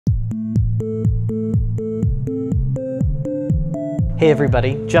Hey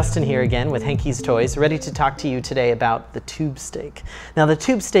everybody, Justin here again with Hankey's Toys, ready to talk to you today about the Tubesteak. Now the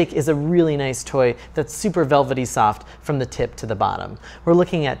Tubesteak is a really nice toy that's super velvety soft from the tip to the bottom. We're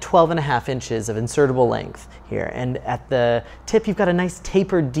looking at 12.5 inches of insertable length here, and at the tip you've got a nice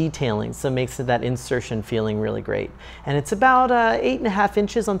tapered detailing, so it makes that insertion feeling really great. And it's about 8.5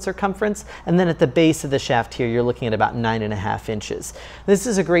 inches on circumference, and then at the base of the shaft here you're looking at about 9.5 inches. This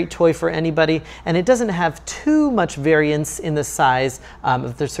is a great toy for anybody, and it doesn't have too much variance in the size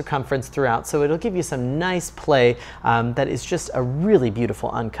of the circumference throughout, so it'll give you some nice play that is just a really beautiful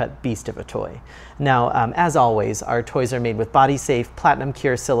uncut beast of a toy. Now, as always, our toys are made with body-safe,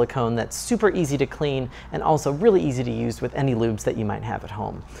 platinum-cure silicone that's super easy to clean and also really easy to use with any lubes that you might have at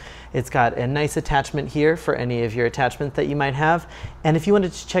home. It's got a nice attachment here for any of your attachments that you might have. And if you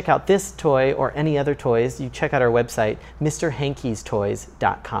wanted to check out this toy or any other toys, you check out our website,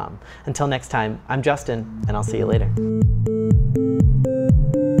 MrHankeystoys.com. Until next time, I'm Justin, and I'll see you later.